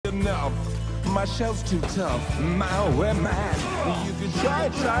enough. My shell's too tough, malware man. You can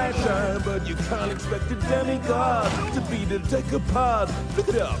try, but you can't expect a demigod to beat a deck apart. Look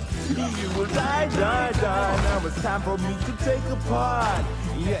it up. You will die. Now it's time for me to take apart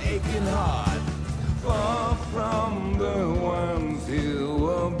your aching heart. Far from the ones who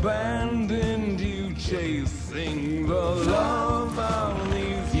abandoned you, chasing the love of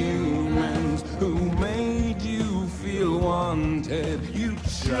these humans who made you feel wanted. You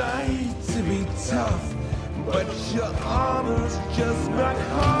tried to be tough, but your armor's just not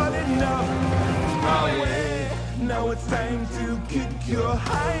hard enough. Now it's time to kick your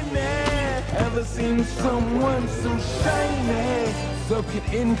highness. Ever seen someone so shiny? Soak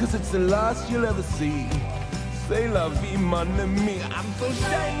it in, cause it's the last you'll ever see. Say la vie, mon ami, I'm so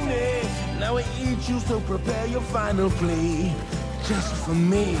shiny. Now I eat you, so prepare your final plea. Just for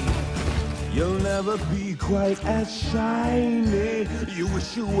me, you'll never be quite as shiny. You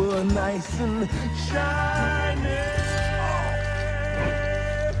wish you were nice and shiny.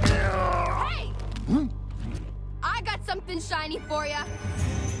 Hey! I got something shiny for ya.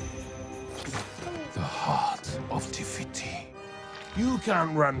 The heart of Tifiti. You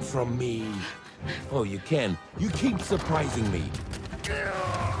can't run from me. Oh, you can. You keep surprising me.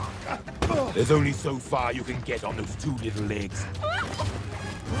 There's only so far you can get on those two little legs.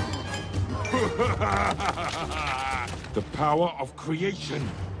 The power of creation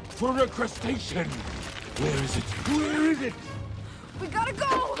for a crustacean. Where is it? Where is it? We gotta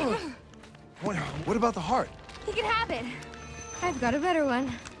go! What about the heart? He can have it. I've got a better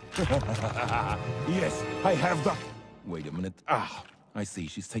one. Yes, I have the... Wait a minute. Ah, I see.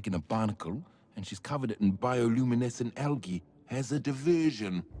 She's taken a barnacle, and she's covered it in bioluminescent algae as a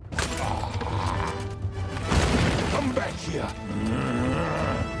diversion. Ah. Come back here.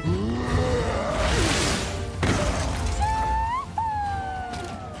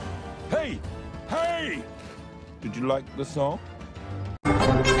 Hey! Hey! Did you like the song?